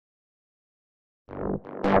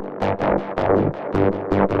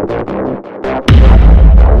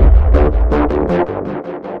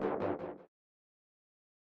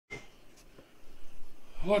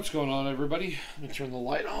What's going on, everybody? Let me turn the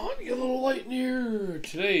light on, get a little light in here.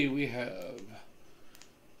 Today we have,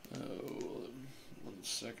 one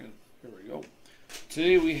second, here we go.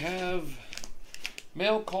 Today we have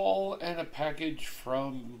mail call and a package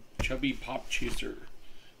from Chubbypopchaser.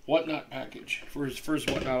 Whatnot package. For his first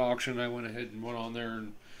Whatnot auction, I went ahead and went on there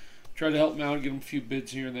and tried to help him out, give him a few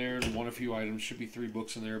bids here and there, and won a few items. Should be 3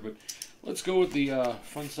 books in there, but let's go with the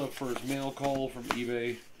fun stuff for his mail call from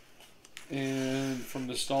eBay. And from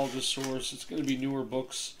Nostalgia Source, it's going to be newer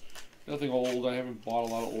books. Nothing old. I haven't bought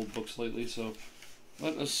a lot of old books lately, so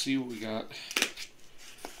let us see what we got.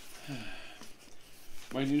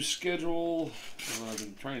 My new schedule, I've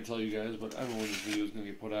been trying to tell you guys, but I don't know when this video is going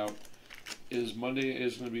to get put out, is Monday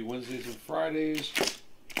is going to be Wednesdays and Fridays.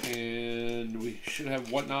 And we should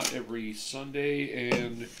have Whatnot every Sunday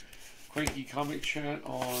and Cranky Comic Chat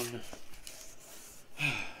on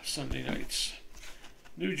Sunday nights.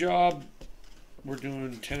 New job. We're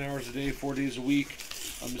doing 10 hours a day, 4 days a week.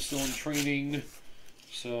 I'm still in training,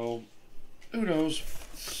 so who knows?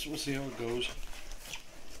 We'll see how it goes.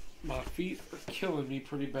 My feet are killing me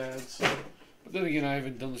pretty bad, so. But then again, I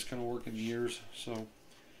haven't done this kind of work in years, so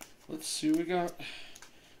let's see what we got.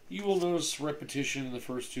 You will notice repetition in the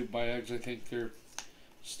first 2 bags. I think they're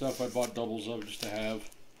stuff I bought doubles of just to have.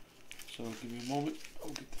 So give me a moment. I'll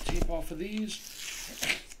get the tape off of these.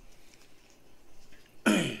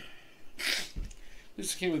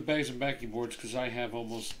 This came with bags and backing boards because I have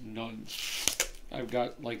almost none. I've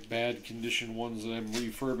got like bad condition ones that I'm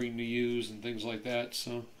refurbing to use and things like that,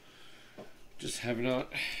 so just have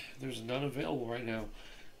not. There's none available right now.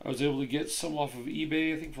 I was able to get some off of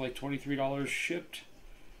eBay, I think for like $23 shipped.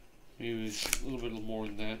 Maybe a little bit more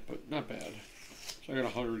than that, but not bad. So I got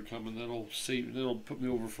 100 coming. That'll put me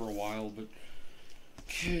over for a while, but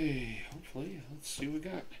okay, hopefully. Let's see what we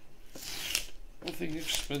got. Nothing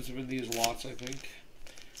expensive in these lots, I think.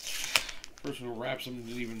 Person who wraps them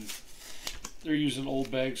didn't even. They're using old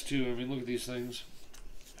bags too. I mean, look at these things.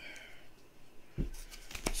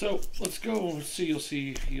 So let's go. Let's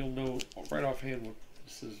see. You'll know right offhand what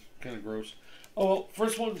this is. Kind of gross. Oh well,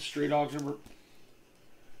 first one, Stray Dogs number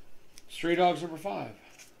 5.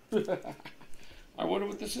 I wonder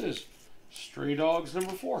what this is. Stray Dogs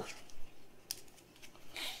number 4.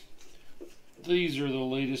 These are the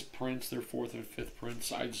latest prints. They're 4th and 5th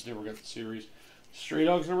prints. I just never got the series. Stray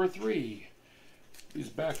Dogs number 3. These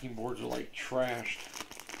backing boards are like trashed.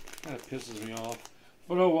 Kind of pisses me off.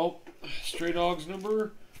 But oh well. Stray Dogs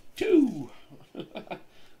number 2.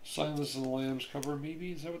 Silence of the Lambs cover,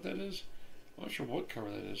 maybe? Is that what that is? I'm not sure what cover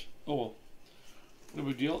that is. Oh well. No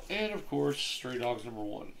big deal. And of course, Stray Dogs number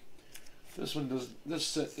 1. This one does. This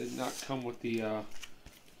set did not come with the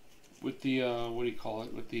what do you call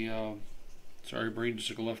it? With the sorry, brain just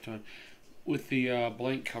took a left turn. With the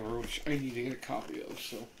blank cover, which I need to get a copy of.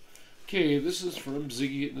 So, okay, this is from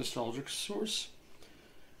Ziggy at Nostalgia Source.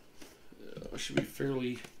 Should be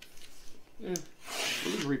fairly, a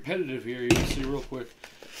little repetitive here. You can see real quick.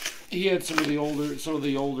 He had some of the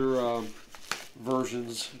older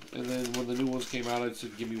versions, and then when the new ones came out, I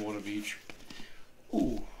said, "Give me one of each."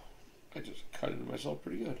 Ooh, I just cut into myself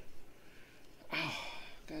pretty good.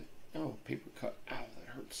 Oh, paper cut. Ow, that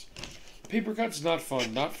hurts. Paper cut's not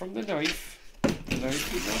fun. Not from the knife. The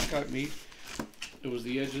knife did not cut me. It was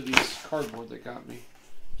the edge of these cardboard that got me.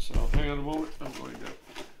 So, hang on a moment. I'm going to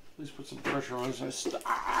at least put some pressure on as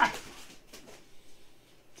I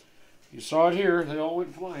You saw it here. They all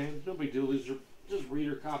went flying. No big deal. These are just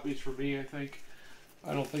reader copies for me, I think.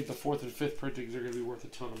 I don't think the 4th and 5th printings are going to be worth a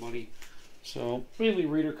ton of money. So, mainly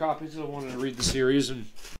reader copies. I wanted to read the series, and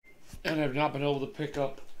I've not been able to pick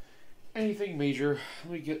up anything major.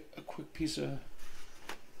 Let me get a quick piece of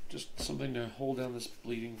just something to hold down this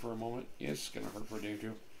bleeding for a moment. Yeah, it's going to hurt for a day or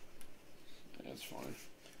two. That's fine.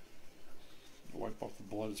 Wipe off the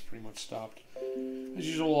blood. It's pretty much stopped. As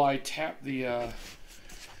usual, I tap the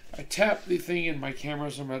thing in my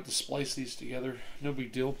camera, so I'm going to have to splice these together. No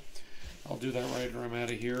big deal. I'll do that right when I'm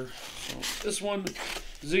out of here. So this one,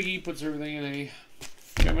 Ziggy puts everything in a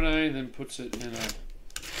Gemini and then puts it in a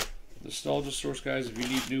Nostalgia Source, guys. If you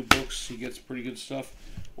need new books, he gets pretty good stuff.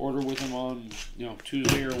 Order with him on,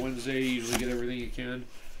 Tuesday or Wednesday. You usually get everything you can.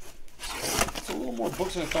 So it's a little more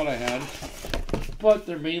books than I thought I had, but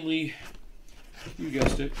they're mainly, you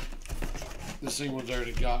guessed it, the same ones I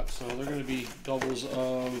already got. So they're going to be doubles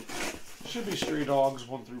of, should be Stray Dogs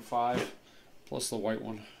 1 through 5, plus the white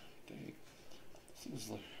one. Dang, this is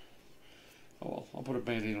like, Oh well, I'll put a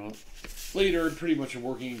band-aid on it later. Pretty much I'm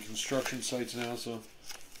working in construction sites now, so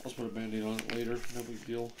I'll just put a band-aid on it later. No big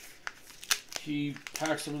deal. He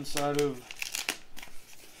packs them inside of...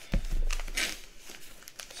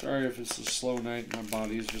 Sorry if it's a slow night. My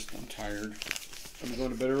body is just... I'm tired. I'm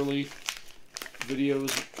going to bed early.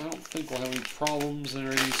 Videos, I don't think we'll have any problems or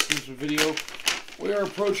any things with video. We are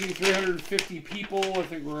approaching 350 people. I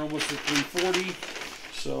think we're almost at 340.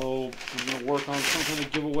 So I'm going to work on some kind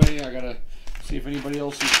of giveaway. I got to see if anybody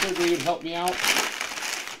else who's quickly would help me out.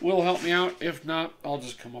 Will help me out. If not, I'll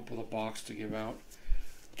just come up with a box to give out.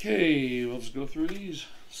 Okay, let's go through these.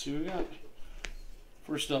 See what we got.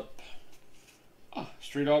 First up,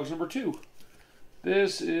 Stray Dogs number 2.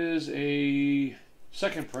 This is a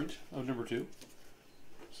second print of number 2.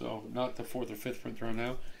 So not the 4th or 5th print around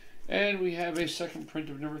now. And we have a second print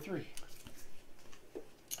of number 3.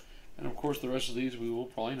 And of course the rest of these we will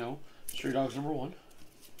probably know. Stray Dogs number 1.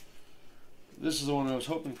 This is the one I was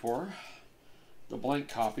hoping for. The blank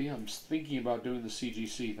copy. I'm thinking about doing the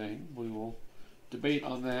CGC thing. We will debate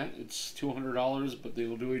on that. It's $200, but they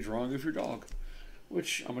will do a drawing of your dog.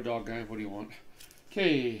 Which, I'm a dog guy. What do you want?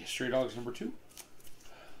 Okay, Stray Dogs number 2.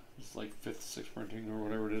 It's like 5th, 6th printing or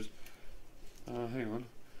whatever it is. Hang on.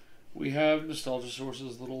 We have Nostalgia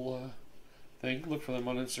Source's little thing. Look for them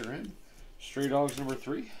on Instagram. Stray Dogs number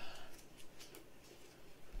 3.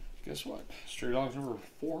 Guess what? Stray Dogs number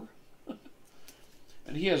 4.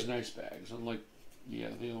 And he has nice bags, unlike the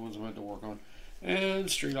other ones I had to work on. And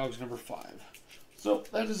Stray Dogs number 5. So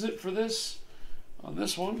that is it for this. On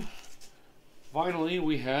this one, finally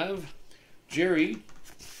we have Jerry,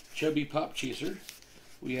 Chubbypopchaser.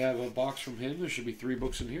 We have a box from him. There should be 3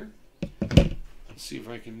 books in here. Let's see if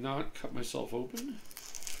I can not cut myself open.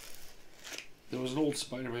 There was an old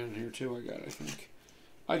Spider-Man in here too, I think.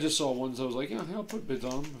 I just saw ones I was like, yeah, I'll put bids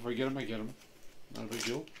on them. If I get them, I get them. Not a big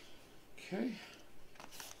deal. Okay.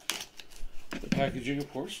 The packaging,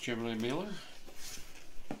 of course, Gemini mailer.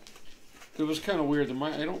 It was kind of weird.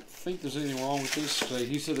 I don't think there's anything wrong with this.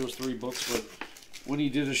 He said there was 3 books, but when he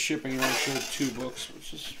did his shipping, it only showed 2 books,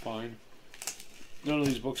 which is fine. None of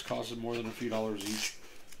these books costed more than a few dollars each.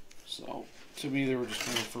 So, to me, they were just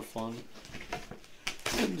kind of for fun.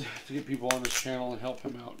 And to get people on this channel and help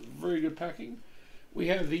him out. Very good packing. We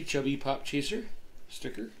have the Chubbypopchaser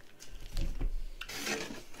sticker.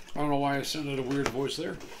 I don't know why I sounded a weird voice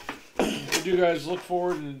there. If you guys look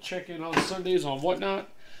forward and check in on Sundays on Whatnot,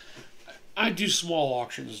 I do small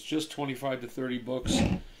auctions, just 25 to 30 books.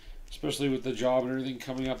 Especially with the job and everything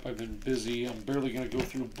coming up, I've been busy. I'm barely going to go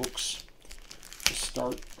through books to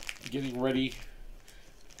start getting ready.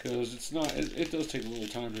 Because it's not, it does take a little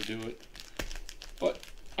time to do it. But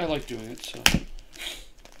I like doing it, so.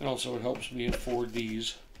 And also it helps me afford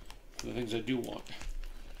these for the things I do want.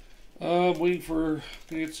 I'm waiting for,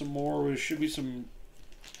 gonna get some more. There should be some,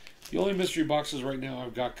 the only mystery boxes right now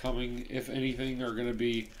I've got coming, if anything, are gonna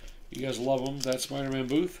be, you guys love them, that Spider-Man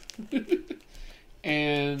booth.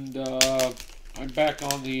 And I'm back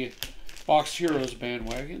on the Boxed Heroes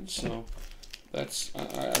bandwagon, so that's,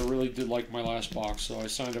 I really did like my last box, so I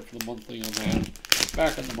signed up for the monthly on that.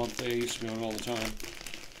 Back in the monthly, I used to be on all the time.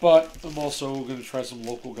 But I'm also going to try some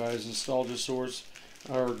local guys, Nostalgia Source,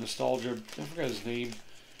 or Nostalgia, I forgot his name.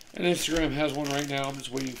 And Instagram has one right now. I'm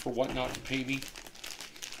just waiting for Whatnot to pay me.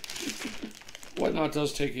 Whatnot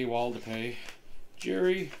does take a while to pay.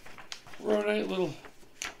 Jerry wrote a little,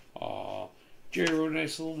 Jerry wrote a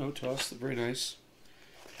nice little note to us. Very nice.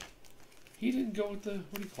 He didn't go with the,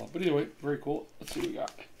 what do you call it? But anyway, very cool. Let's see what we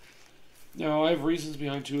got. Now, I have reasons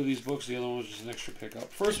behind 2 of these books. The other one was just an extra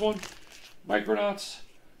pickup. First one, Micronauts.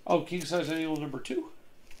 Oh, King Size Annual number 2.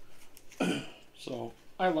 So,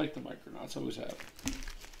 I like the Micronauts. Always have.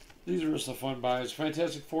 These are just the fun buys.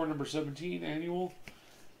 Fantastic Four number 17 Annual.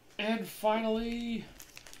 And finally,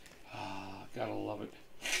 gotta love it.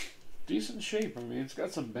 Decent shape. I mean, it's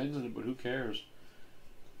got some bends in it, but who cares?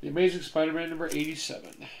 The Amazing Spider-Man number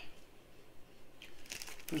 87.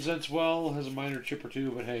 Presents well, has a minor chip or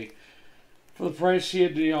 2, but hey, for the price he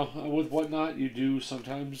had, you know, with Whatnot, you do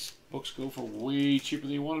sometimes books go for way cheaper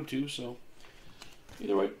than you want them to. So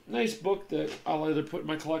either way, nice book that I'll either put in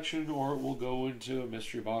my collection or it will go into a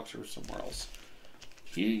mystery box or somewhere else.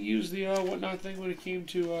 He didn't use the Whatnot thing when it came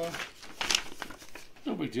to.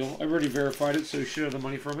 No big deal. I've already verified it, so you should have the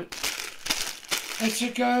money from it. That's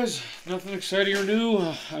it, guys. Nothing exciting or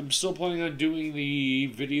new. I'm still planning on doing the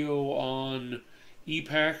video on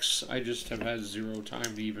e-packs. I just have had 0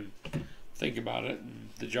 time to even think about it, and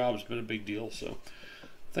the job's been a big deal. So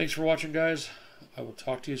thanks for watching, guys. I will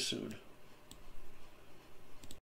talk to you soon.